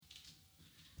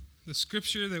The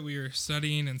scripture that we are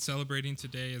studying and celebrating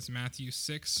today is Matthew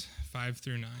 6, 5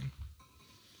 through 9.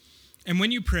 And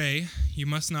when you pray, you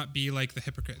must not be like the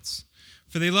hypocrites,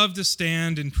 for they love to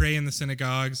stand and pray in the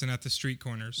synagogues and at the street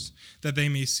corners, that they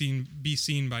may be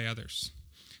seen by others.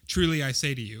 Truly I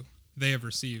say to you, they have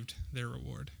received their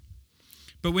reward.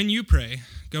 But when you pray,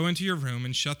 go into your room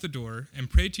and shut the door and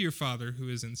pray to your Father who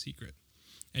is in secret,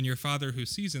 and your Father who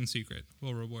sees in secret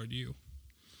will reward you.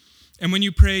 And when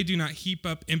you pray, do not heap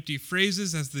up empty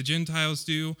phrases as the Gentiles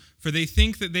do, for they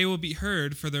think that they will be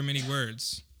heard for their many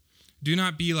words. Do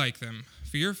not be like them,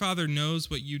 for your Father knows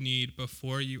what you need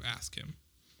before you ask him.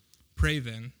 Pray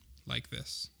then like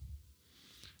this.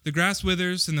 The grass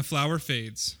withers and the flower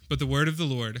fades, but the word of the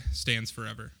Lord stands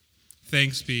forever.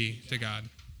 Thanks be to God.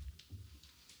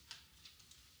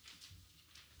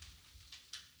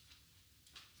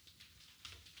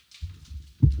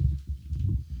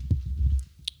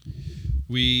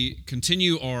 We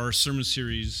continue our sermon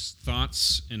series,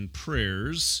 Thoughts and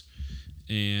Prayers,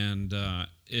 and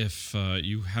if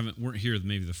you weren't here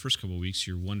maybe the first couple of weeks,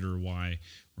 you wonder why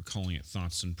we're calling it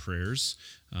Thoughts and Prayers.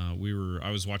 I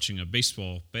was watching a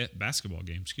basketball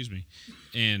game,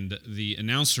 and the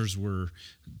announcers were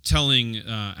telling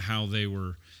how they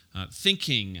were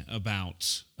thinking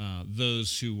about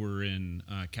those who were in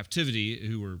captivity,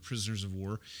 who were prisoners of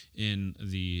war in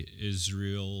the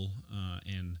Israel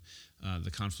and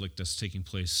the conflict that's taking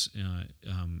place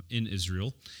in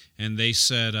Israel. And they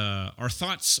said, our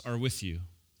thoughts are with you.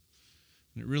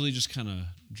 And it really just kind of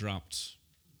dropped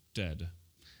dead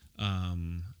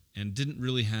and didn't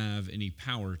really have any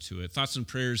power to it. Thoughts and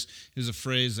prayers is a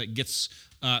phrase that gets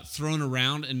thrown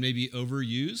around and maybe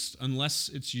overused unless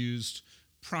it's used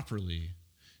properly.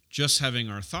 Just having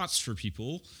our thoughts for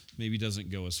people maybe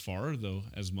doesn't go as far, though,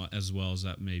 as well as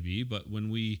that may be. But when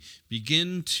we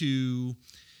begin to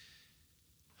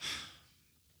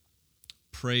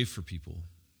pray for people,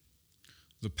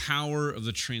 the power of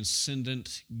the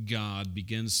transcendent God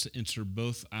begins to enter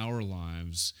both our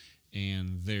lives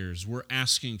and theirs. We're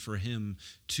asking for him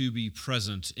to be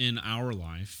present in our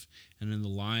life and in the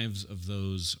lives of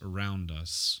those around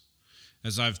us.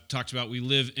 As I've talked about, we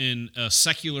live in a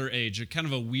secular age, a kind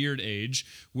of a weird age,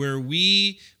 where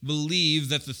we believe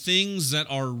that the things that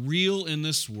are real in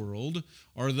this world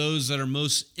are those that are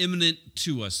most imminent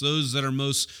to us, those that are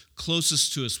most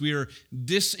closest to us. We are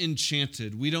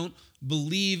disenchanted. We don't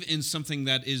believe in something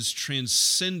that is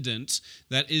transcendent,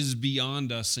 that is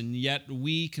beyond us, and yet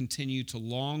we continue to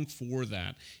long for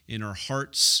that in our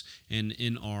hearts and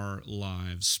in our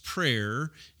lives. Prayer,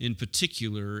 in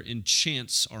particular,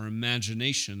 enchants our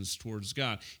imaginations towards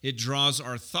God. It draws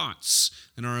our thoughts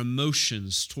and our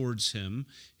emotions towards him,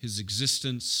 his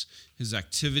existence, his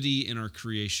activity in our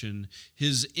creation,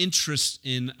 his interest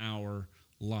in our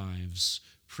lives.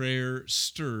 Prayer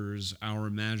stirs our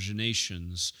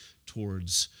imaginations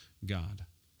towards God.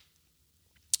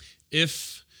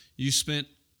 If you spent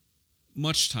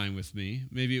much time with me,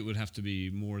 maybe it would have to be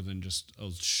more than just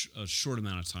a short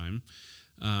amount of time,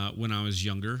 when I was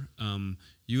younger,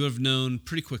 you have known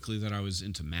pretty quickly that I was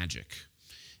into magic.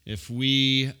 If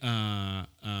my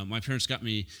parents got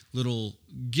me little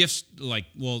gifts,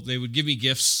 they would give me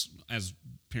gifts, as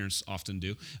parents often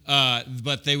do,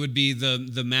 but they would be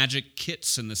the magic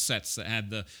kits and the sets that had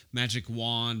the magic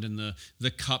wand and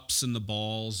the cups and the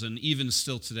balls. And even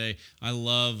still today, I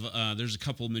love, there's a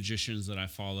couple of magicians that I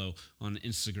follow on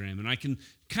Instagram, and I can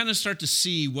kind of start to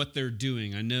see what they're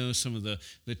doing. I know some of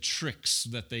the tricks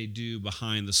that they do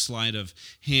behind the sleight of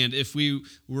hand. If we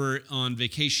were on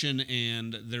vacation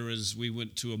and we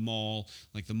went to a mall,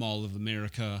 like the Mall of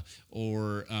America,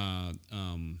 or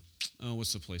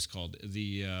what's the place called?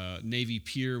 The Navy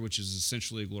Pier, which is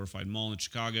essentially a glorified mall in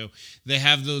Chicago. They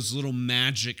have those little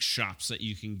magic shops that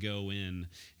you can go in,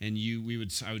 and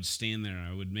I would stand there.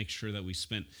 I would make sure that we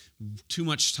spent too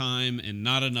much time and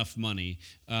not enough money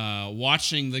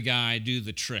watching the guy do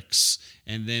the tricks,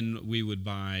 and then we would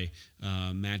buy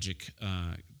magic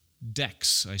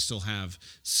decks. I still have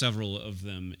several of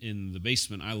them in the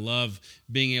basement. I love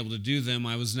being able to do them.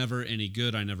 I was never any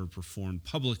good. I never performed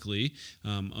publicly,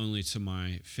 only to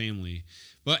my family.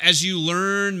 But as you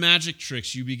learn magic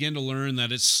tricks, you begin to learn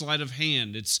that it's sleight of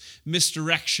hand, it's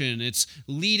misdirection, it's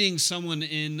leading someone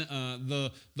in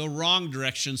the wrong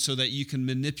direction so that you can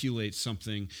manipulate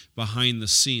something behind the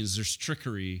scenes. There's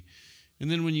trickery. And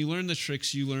then when you learn the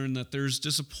tricks, you learn that there's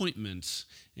disappointment,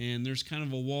 and there's kind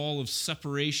of a wall of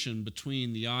separation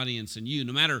between the audience and you,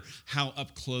 no matter how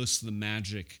up close the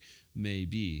magic may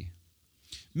be.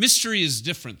 Mystery is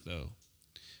different, though.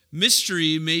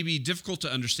 Mystery may be difficult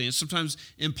to understand, sometimes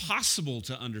impossible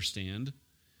to understand,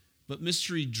 but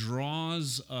mystery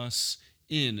draws us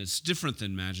in. It's different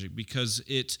than magic because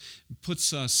it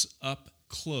puts us up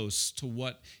close to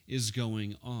what is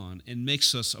going on and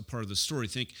makes us a part of the story.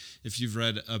 Think if you've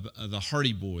read the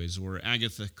Hardy Boys or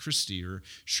Agatha Christie or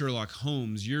Sherlock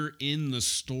Holmes, you're in the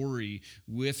story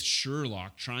with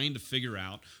Sherlock trying to figure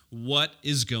out what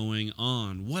is going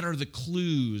on. What are the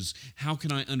clues? How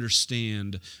can I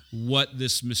understand what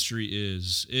this mystery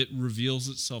is? It reveals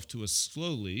itself to us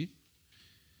slowly.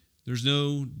 There's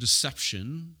no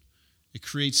deception. It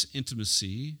creates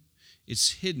intimacy.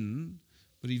 It's hidden,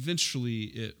 but eventually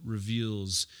it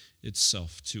reveals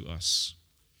itself to us.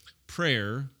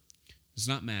 Prayer is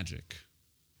not magic.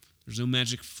 There's no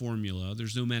magic formula.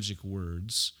 There's no magic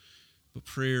words. But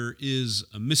prayer is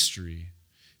a mystery.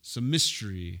 It's a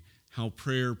mystery how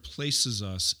prayer places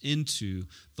us into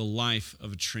the life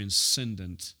of a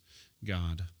transcendent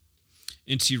God.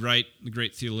 N.T. Wright, the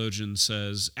great theologian,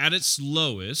 says, at its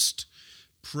lowest,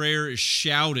 prayer is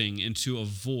shouting into a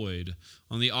void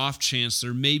on the off chance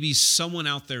there may be someone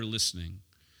out there listening.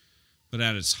 But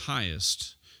at its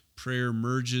highest, prayer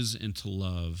merges into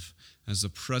love as the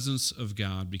presence of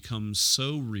God becomes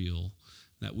so real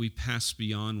that we pass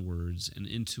beyond words and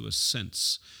into a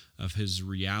sense of his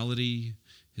reality,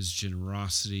 his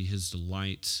generosity, his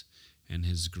delight, and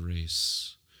his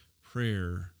grace.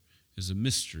 Prayer is a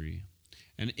mystery.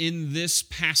 And in this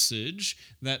passage,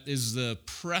 that is the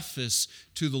preface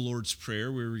to the Lord's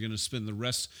Prayer, where we're going to spend the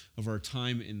rest of our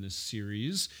time in this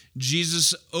series,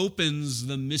 Jesus opens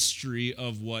the mystery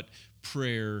of what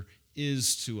prayer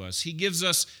is to us. He gives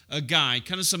us a guide,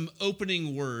 kind of some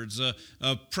opening words,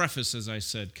 a preface, as I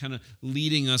said, kind of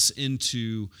leading us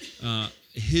into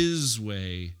his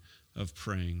way of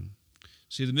praying.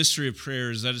 See, the mystery of prayer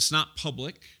is that it's not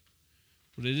public,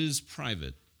 but it is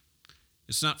private.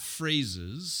 It's not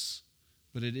phrases,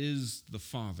 but it is the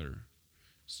Father.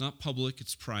 It's not public,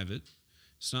 it's private.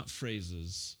 It's not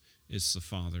phrases, it's the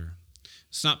Father.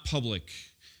 It's not public,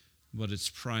 but it's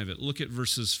private. Look at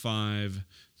verses 5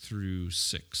 through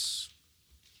 6.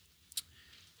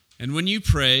 And when you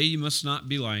pray, you must not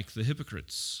be like the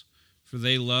hypocrites, for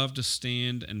they love to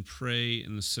stand and pray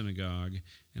in the synagogue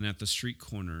and at the street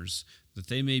corners, that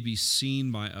they may be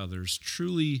seen by others.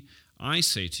 Truly, I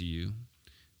say to you,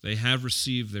 they have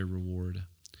received their reward.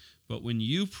 But when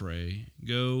you pray,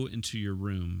 go into your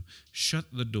room, shut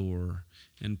the door,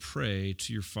 and pray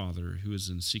to your Father who is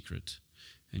in secret,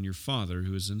 and your Father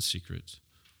who is in secret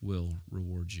will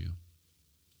reward you.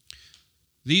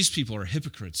 These people are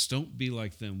hypocrites. Don't be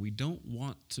like them. We don't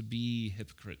want to be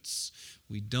hypocrites.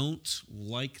 We don't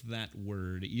like that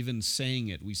word. Even saying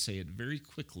it, we say it very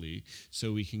quickly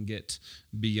so we can get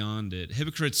beyond it.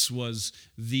 Hypocrites was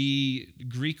the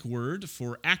Greek word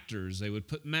for actors. They would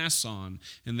put masks on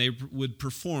and they would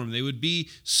perform. They would be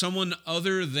someone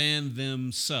other than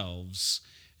themselves.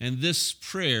 And this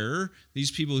prayer, these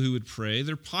people who would pray,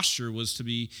 their posture was to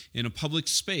be in a public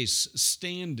space,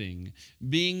 standing,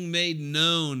 being made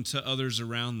known to others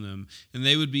around them, and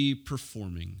they would be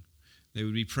performing. They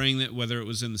would be praying that whether it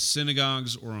was in the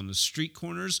synagogues or on the street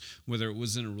corners, whether it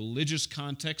was in a religious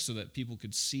context so that people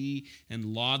could see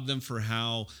and laud them for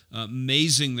how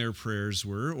amazing their prayers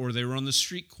were, or they were on the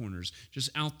street corners, just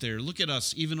out there. Look at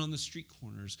us, even on the street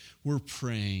corners. We're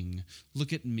praying.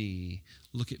 Look at me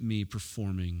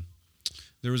performing.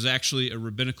 There was actually a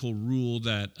rabbinical rule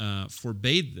that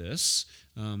forbade this.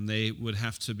 They would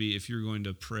have to be, if you're going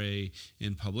to pray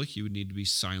in public, you would need to be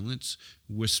silent,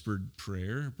 whispered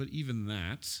prayer. But even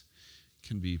that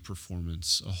can be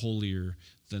performance, a holier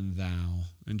than thou.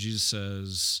 And Jesus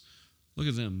says, look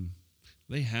at them.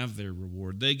 They have their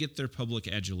reward. They get their public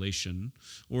adulation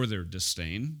or their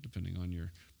disdain, depending on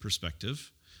your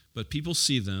perspective. But people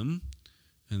see them,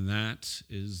 and that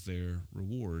is their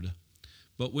reward.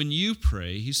 But when you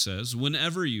pray, he says,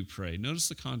 whenever you pray, notice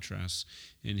the contrast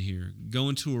in here. Go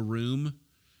into a room,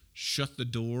 shut the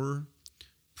door,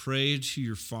 pray to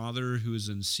your Father who is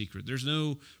in secret. There's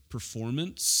no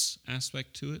performance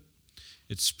aspect to it.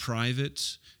 It's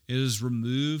private. It is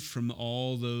removed from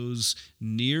all those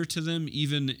near to them,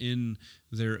 even in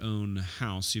their own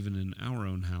house, even in our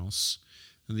own house.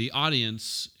 And the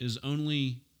audience is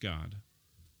only God.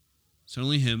 It's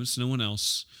only him. It's no one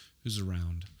else who's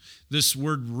around. This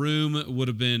word room would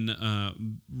have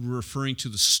been referring to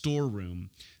the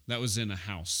storeroom that was in a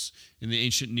house. In the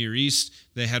ancient Near East,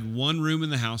 they had one room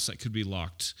in the house that could be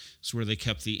locked. It's where they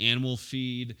kept the animal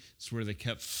feed. It's where they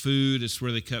kept food. It's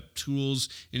where they kept tools,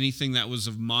 anything that was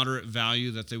of moderate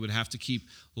value that they would have to keep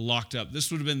locked up.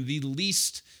 This would have been the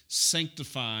least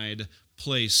sanctified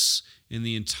place in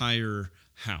the entire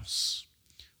house.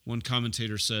 One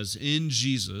commentator says, in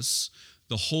Jesus,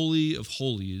 the Holy of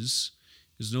Holies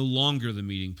is no longer the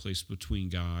meeting place between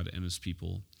God and his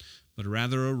people, but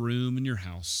rather a room in your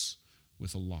house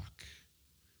with a lock.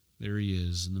 There he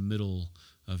is in the middle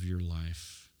of your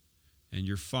life. And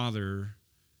your Father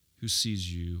who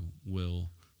sees you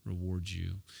will reward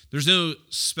you. There's no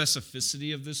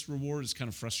specificity of this reward. It's kind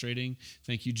of frustrating.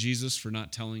 Thank you, Jesus, for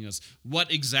not telling us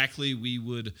what exactly we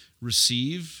would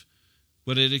receive,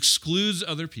 but it excludes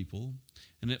other people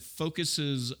and it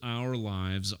focuses our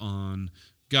lives on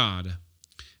God.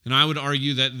 And I would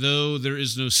argue that though there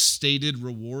is no stated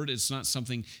reward, it's not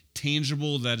something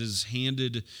tangible that is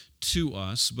handed to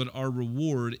us, but our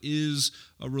reward is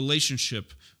a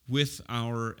relationship with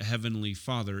our Heavenly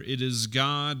Father. It is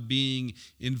God being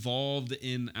involved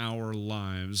in our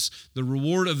lives. The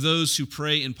reward of those who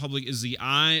pray in public is the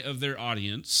eye of their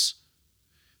audience.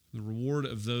 The reward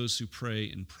of those who pray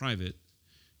in private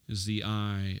is the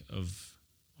eye of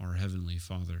our Heavenly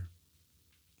Father.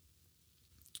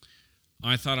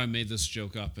 I thought I made this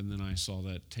joke up, and then I saw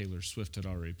that Taylor Swift had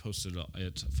already posted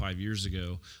it 5 years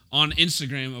ago on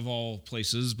Instagram, of all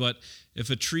places. But if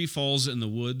a tree falls in the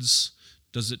woods,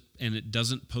 and it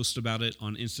doesn't post about it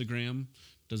on Instagram,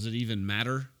 does it even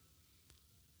matter?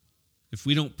 If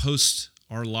we don't post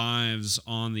our lives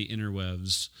on the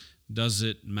interwebs, does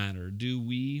it matter? Do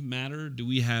we matter? Do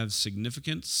we have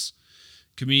significance?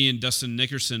 Comedian Dustin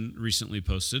Nickerson recently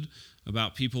posted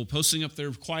about people posting up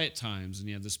their quiet times, and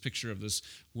he had this picture of this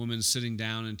woman sitting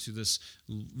down into this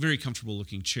very comfortable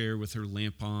looking chair with her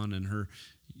lamp on and her,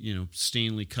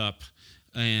 Stanley cup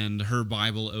and her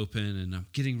Bible open, and I'm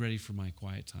getting ready for my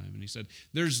quiet time. And he said,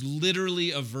 there's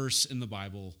literally a verse in the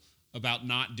Bible about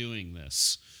not doing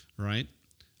this, right?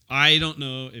 I don't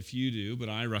know if you do, but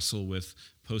I wrestle with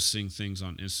posting things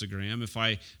on Instagram. If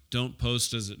I don't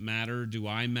post, does it matter? Do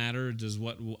I matter? Does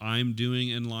what I'm doing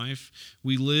in life?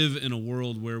 We live in a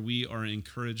world where we are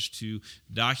encouraged to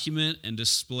document and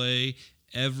display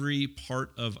every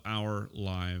part of our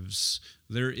lives.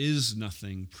 There is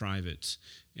nothing private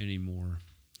anymore.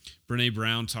 Brene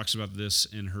Brown talks about this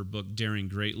in her book, Daring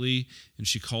Greatly, and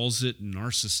she calls it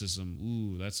narcissism.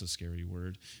 Ooh, that's a scary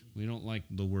word. We don't like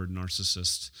the word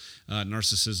narcissism,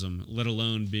 let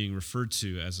alone being referred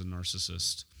to as a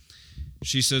narcissist.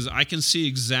 She says, I can see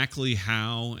exactly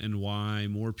how and why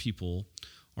more people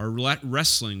are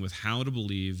wrestling with how to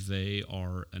believe they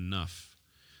are enough.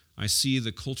 I see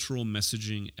the cultural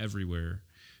messaging everywhere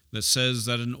that says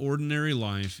that an ordinary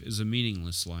life is a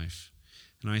meaningless life.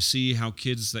 And I see how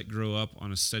kids that grow up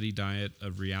on a steady diet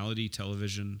of reality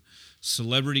television,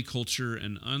 celebrity culture,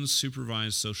 and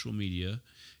unsupervised social media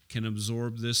can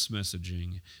absorb this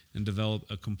messaging and develop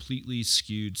a completely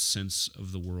skewed sense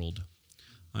of the world.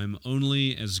 I'm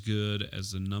only as good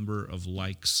as the number of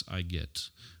likes I get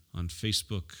on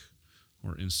Facebook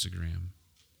or Instagram.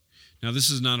 Now,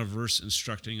 this is not a verse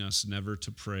instructing us never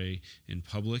to pray in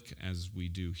public as we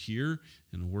do here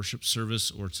in a worship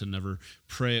service, or to never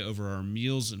pray over our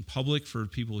meals in public for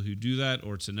people who do that,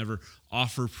 or to never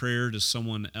offer prayer to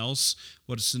someone else.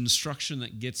 But it's an instruction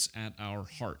that gets at our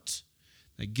heart,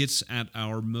 that gets at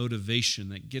our motivation,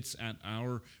 that gets at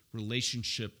our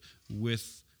relationship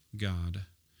with God.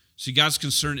 See, God's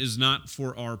concern is not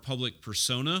for our public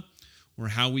persona or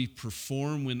how we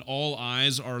perform when all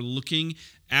eyes are looking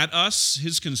at us.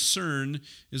 His concern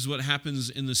is what happens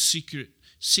in the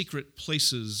secret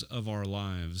places of our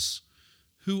lives.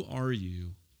 Who are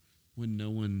you when no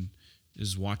one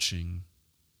is watching?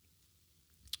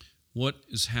 What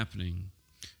is happening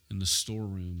in the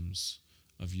storerooms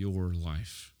of your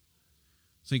life?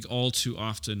 I think all too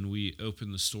often we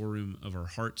open the storeroom of our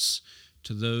hearts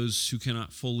to those who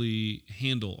cannot fully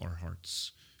handle our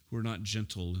hearts, who are not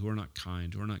gentle, who are not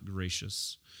kind, who are not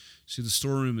gracious. See, the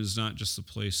storeroom is not just the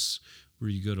place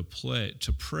where you go to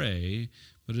pray,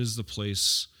 but it is the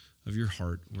place of your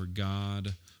heart where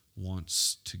God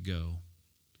wants to go.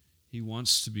 He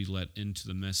wants to be let into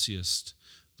the messiest,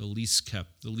 the least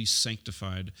kept, the least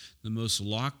sanctified, the most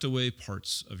locked away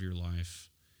parts of your life.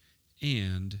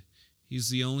 And he's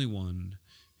the only one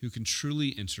who can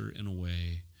truly enter in a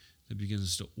way that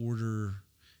begins to order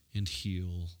and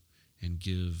heal and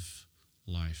give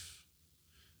life.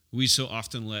 We so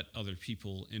often let other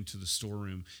people into the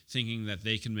storeroom thinking that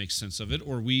they can make sense of it,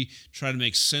 or we try to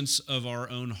make sense of our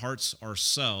own hearts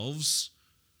ourselves,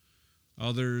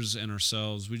 others and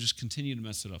ourselves. We just continue to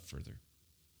mess it up further.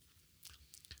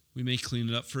 We may clean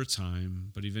it up for a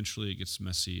time, but eventually it gets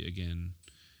messy again.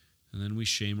 And then we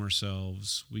shame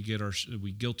ourselves, we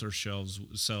guilt ourselves,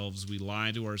 we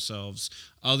lie to ourselves.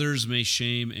 Others may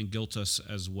shame and guilt us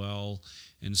as well.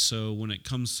 And so when it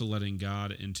comes to letting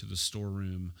God into the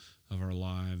storeroom of our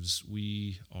lives,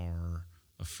 we are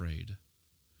afraid.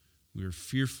 We are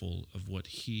fearful of what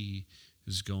he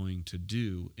is going to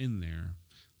do in there,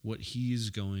 what he is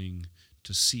going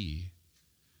to see.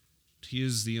 He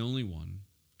is the only one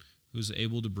who is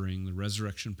able to bring the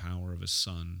resurrection power of his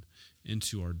Son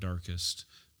into our darkest,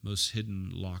 most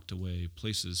hidden, locked away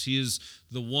places. He is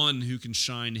the one who can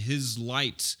shine his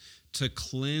light to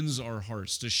cleanse our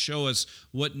hearts, to show us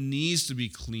what needs to be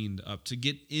cleaned up, to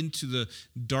get into the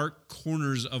dark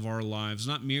corners of our lives,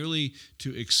 not merely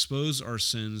to expose our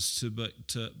sins, but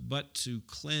to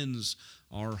cleanse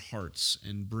our hearts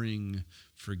and bring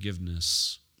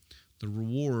forgiveness. The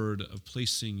reward of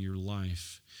placing your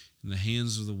life in the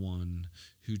hands of the one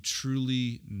who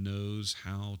truly knows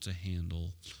how to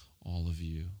handle all of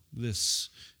you. This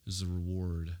is the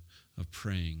reward of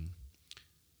praying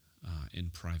in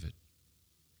private.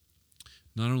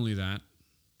 Not only that,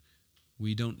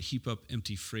 we don't heap up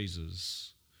empty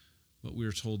phrases, but we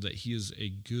are told that he is a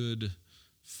good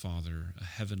Father, a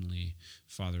heavenly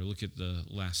Father. Look at the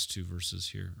last two verses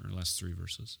here, or last three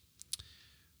verses.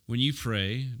 When you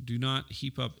pray, do not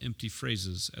heap up empty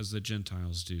phrases as the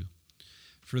Gentiles do,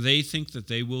 for they think that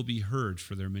they will be heard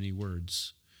for their many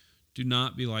words. Do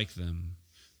not be like them,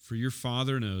 for your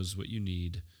Father knows what you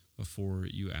need before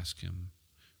you ask him.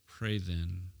 Pray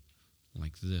then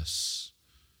like this.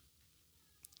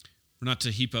 We're not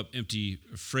to heap up empty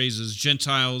phrases.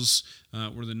 Gentiles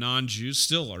were the non-Jews,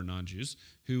 still are non-Jews,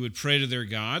 who would pray to their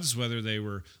gods, whether they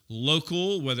were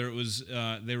local, whether it was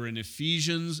they were in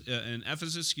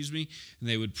Ephesus, and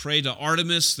they would pray to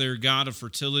Artemis, their god of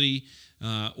fertility,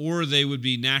 or they would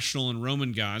be national and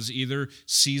Roman gods, either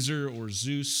Caesar or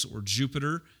Zeus or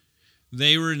Jupiter.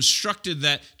 They were instructed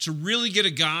that to really get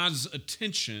a god's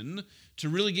attention, to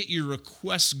really get your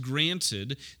requests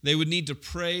granted, they would need to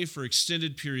pray for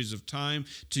extended periods of time,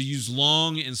 to use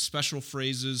long and special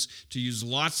phrases, to use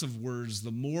lots of words,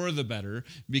 the more the better,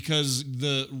 because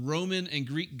the Roman and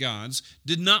Greek gods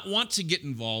did not want to get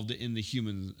involved in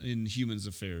humans'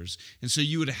 affairs. And so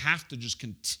you would have to just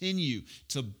continue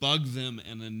to bug them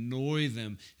and annoy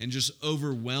them and just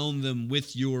overwhelm them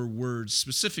with your words,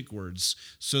 specific words,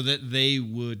 so that they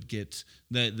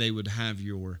would have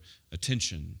your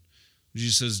attention.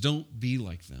 Jesus says, don't be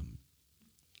like them,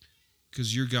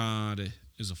 because your God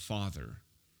is a Father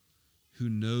who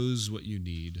knows what you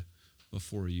need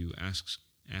before you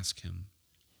ask him.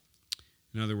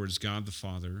 In other words, God the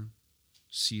Father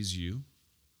sees you.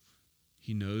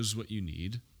 He knows what you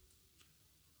need.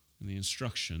 And the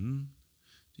instruction,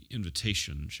 the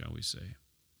invitation, shall we say,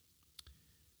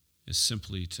 is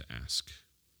simply to ask.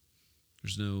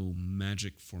 There's no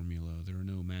magic formula. There are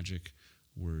no magic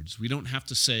words. We don't have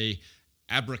to say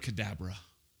abracadabra,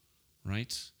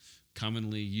 right?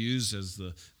 Commonly used as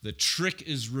the trick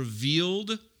is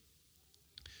revealed.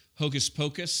 Hocus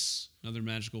pocus, another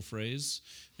magical phrase,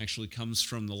 actually comes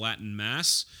from the Latin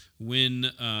Mass, when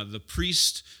the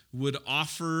priest would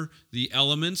offer the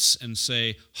elements and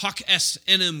say, hoc est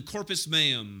enim corpus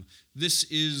meum, this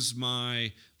is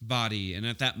my body. And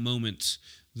at that moment,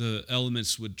 the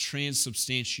elements would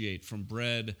transubstantiate from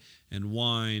bread and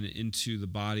wine into the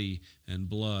body and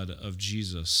blood of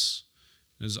Jesus.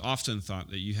 It is often thought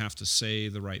that you have to say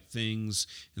the right things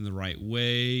in the right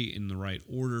way, in the right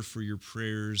order for your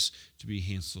prayers to be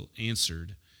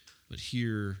answered. But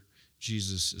here,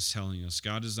 Jesus is telling us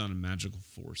God is not a magical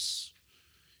force.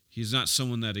 He is not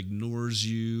someone that ignores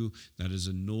you, that is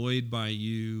annoyed by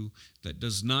you, that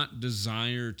does not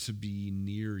desire to be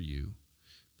near you.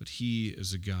 But he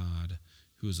is a God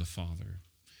who is a Father.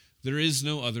 There is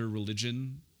no other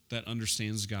religion that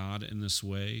understands God in this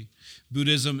way.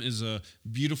 Buddhism is a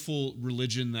beautiful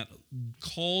religion that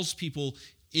calls people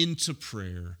into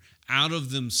prayer, out of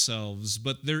themselves,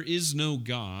 but there is no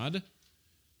God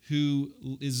who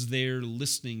is there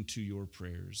listening to your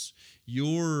prayers.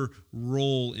 Your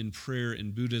role in prayer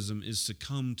in Buddhism is to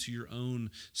come to your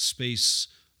own space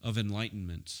of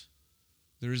enlightenment.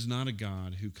 There is not a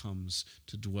God who comes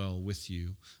to dwell with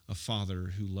you, a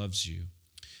Father who loves you.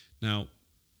 Now,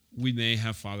 we may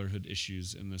have fatherhood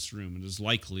issues in this room. It is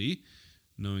likely,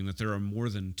 knowing that there are more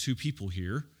than two people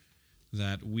here,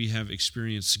 that we have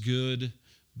experienced good,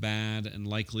 bad, and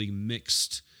likely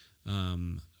mixed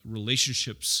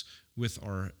relationships with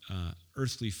our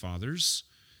earthly fathers,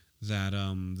 that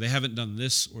they haven't done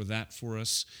this or that for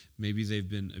us. Maybe they've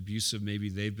been abusive. Maybe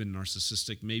they've been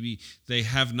narcissistic. Maybe they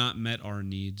have not met our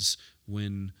needs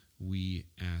when we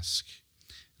ask.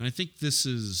 And I think this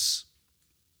is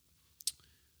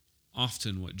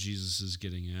often what Jesus is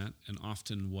getting at, and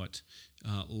often what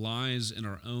lies in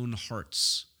our own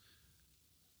hearts.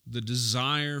 The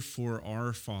desire for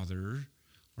our Father,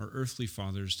 our earthly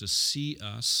fathers, to see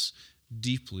us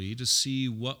deeply, to see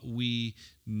what we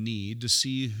need, to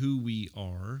see who we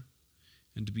are,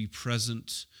 and to be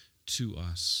present to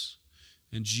us.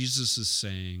 And Jesus is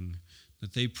saying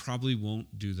that they probably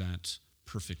won't do that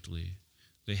perfectly.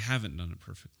 They haven't done it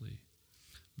perfectly.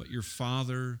 But your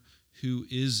Father who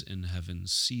is in heaven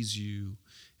sees you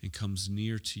and comes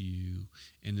near to you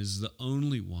and is the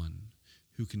only one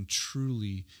who can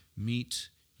truly meet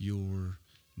your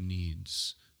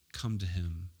needs. Come to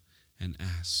him and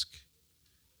ask.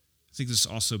 I think this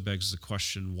also begs the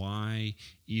question, why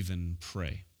even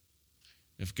pray?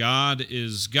 If God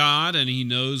is God and he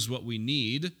knows what we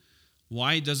need,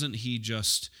 why doesn't he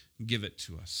just give it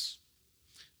to us?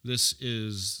 This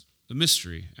is the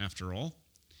mystery, after all.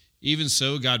 Even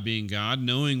so, God being God,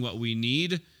 knowing what we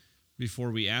need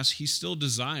before we ask, he still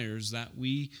desires that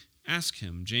we ask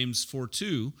him. James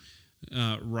 4:2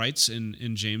 writes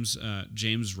in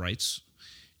James writes,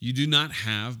 "You do not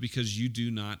have because you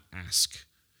do not ask."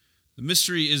 The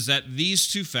mystery is that these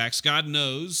two facts, God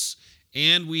knows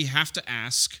and we have to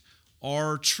ask,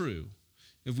 are true.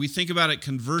 If we think about it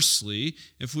conversely,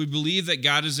 if we believe that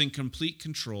God is in complete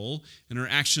control and our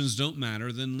actions don't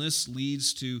matter, then this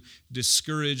leads to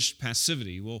discouraged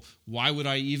passivity. Well, why would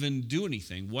I even do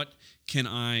anything? What can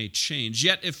I change?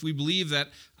 Yet, if we believe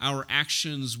that our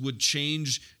actions would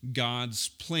change God's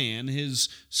plan, his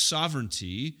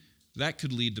sovereignty, that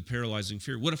could lead to paralyzing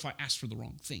fear. What if I ask for the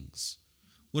wrong things?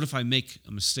 What if I make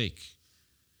a mistake?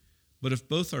 But if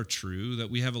both are true, that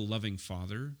we have a loving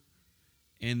Father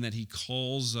and that he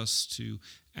calls us to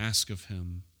ask of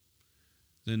him,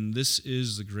 then this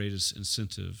is the greatest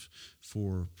incentive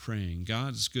for praying.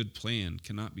 God's good plan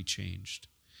cannot be changed,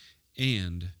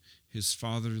 and his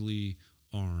fatherly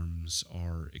arms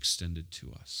are extended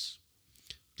to us.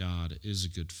 God is a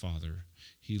good Father.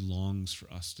 He longs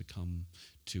for us to come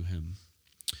to him.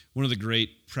 One of the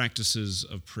great practices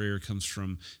of prayer comes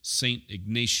from St.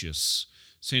 Ignatius.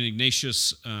 St.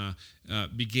 Ignatius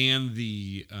began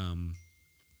the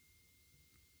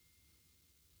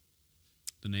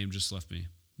name just left me.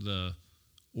 The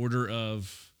order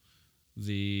of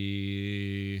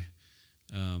the,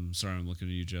 sorry, I'm looking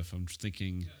at you, Jeff. I'm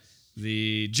thinking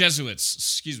the Jesuits.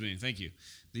 Excuse me. Thank you.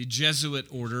 The Jesuit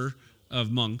order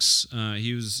of monks.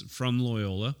 He was from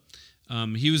Loyola.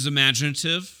 He was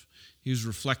imaginative. He was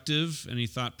reflective, and he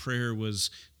thought prayer was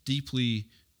deeply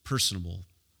personal.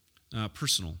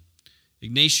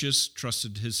 Ignatius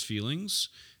trusted his feelings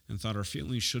and thought our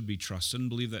feelings should be trusted, and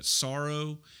believed that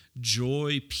sorrow,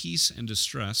 joy, peace, and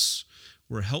distress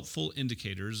were helpful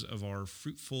indicators of our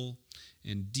fruitful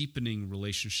and deepening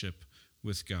relationship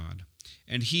with God.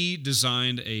 And he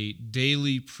designed a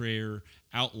daily prayer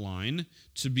outline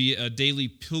to be a daily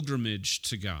pilgrimage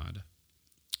to God.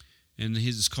 And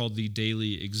his is called the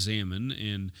Daily Examen,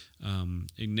 and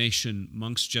Ignatian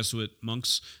monks, Jesuit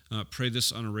monks, pray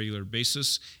this on a regular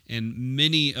basis, and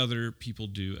many other people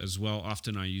do as well.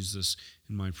 Often I use this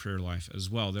in my prayer life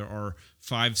as well. There are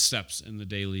 5 steps in the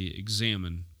Daily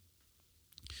Examen.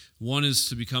 One is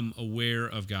to become aware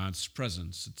of God's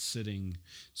presence. It's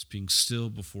being still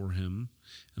before him,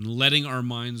 and letting our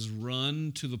minds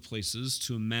run to the places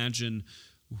to imagine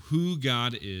who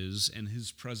God is and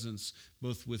his presence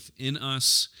both within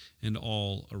us and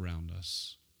all around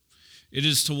us. It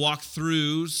is to walk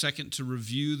through, second, to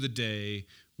review the day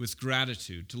with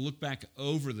gratitude, to look back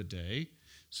over the day,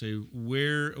 say,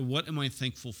 what am I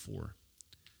thankful for?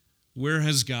 Where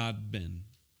has God been?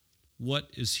 What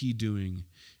is he doing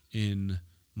in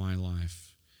my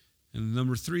life? And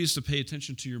number 3 is to pay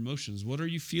attention to your emotions. What are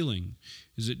you feeling?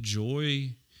 Is it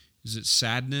joy? Is it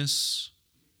sadness?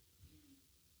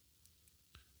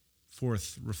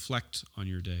 4th, reflect on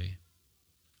your day.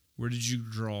 Where did you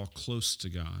draw close to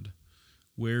God?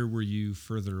 Where were you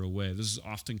further away? This is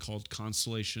often called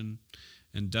consolation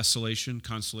and desolation.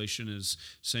 Consolation is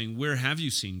saying, where have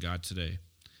you seen God today?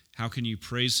 How can you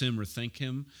praise him or thank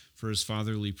him for his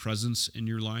fatherly presence in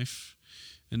your life?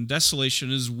 And desolation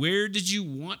is, where did you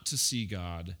want to see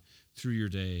God through your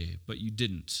day, but you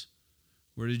didn't?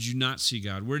 Where did you not see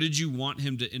God? Where did you want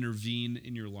him to intervene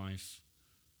in your life?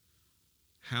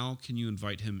 How can you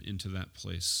invite him into that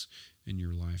place in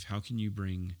your life? How can you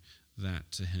bring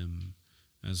that to him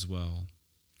as well?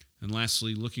 And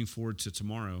lastly, looking forward to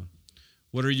tomorrow.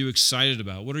 What are you excited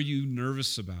about? What are you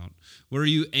nervous about? What are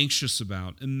you anxious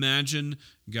about? Imagine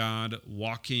God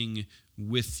walking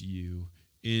with you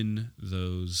in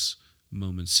those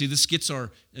moments. See, this gets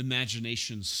our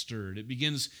imagination stirred. It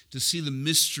begins to see the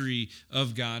mystery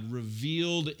of God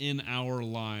revealed in our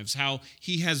lives, how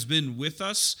he has been with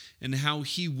us and how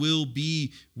he will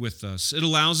be with us. It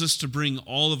allows us to bring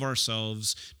all of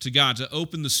ourselves to God, to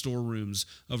open the storerooms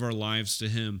of our lives to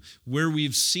him, where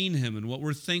we've seen him and what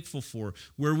we're thankful for,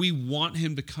 where we want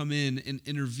him to come in and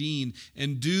intervene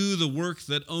and do the work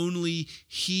that only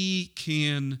he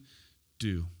can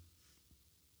do.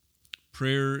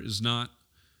 Prayer is not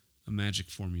a magic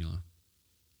formula.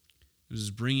 It is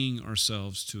bringing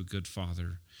ourselves to a good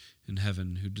Father in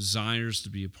heaven who desires to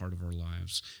be a part of our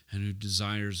lives and who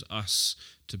desires us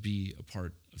to be a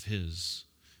part of his.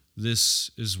 This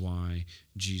is why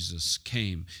Jesus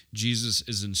came. Jesus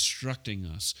is instructing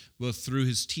us, both through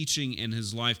his teaching and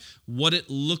his life, what it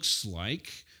looks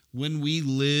like when we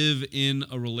live in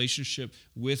a relationship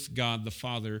with God the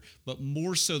Father. But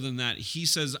more so than that, he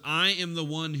says, I am the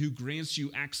one who grants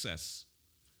you access.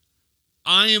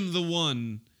 I am the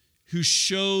one who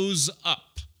shows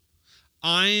up.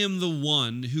 I am the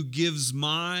one who gives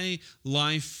my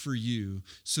life for you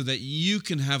so that you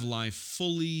can have life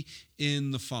fully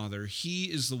in the Father. He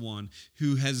is the one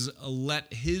who has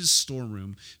let his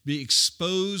storeroom be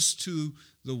exposed to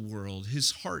the world,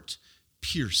 his heart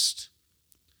pierced,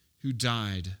 who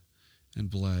died and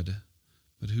bled,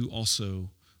 but who also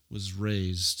was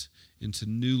raised into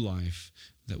new life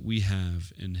that we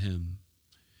have in him.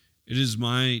 It is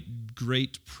my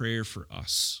great prayer for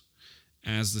us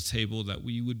as the table that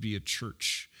we would be a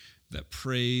church that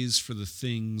prays for the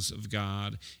things of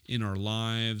God in our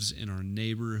lives, in our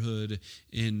neighborhood,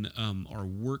 in our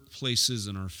workplaces,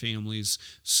 and our families,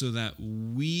 so that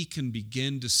we can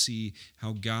begin to see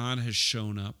how God has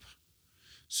shown up,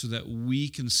 so that we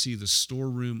can see the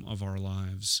storeroom of our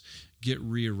lives get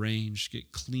rearranged,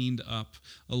 get cleaned up,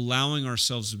 allowing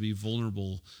ourselves to be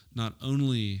vulnerable not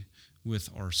only with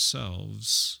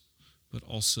ourselves, but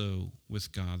also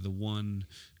with God, the one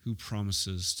who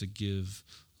promises to give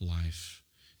life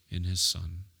in his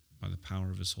Son by the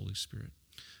power of his Holy Spirit.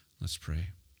 Let's pray.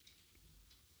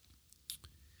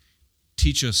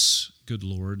 Teach us, good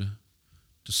Lord,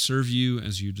 to serve you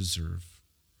as you deserve,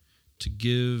 to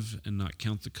give and not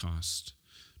count the cost,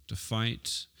 to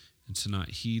fight and to not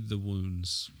heed the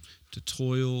wounds, to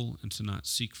toil and to not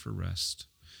seek for rest,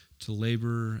 to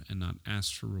labor and not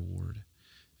ask for reward,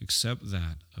 except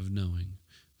that of knowing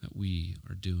that we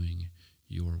are doing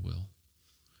your will.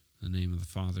 In the name of the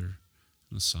Father,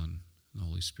 and the Son, and the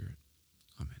Holy Spirit.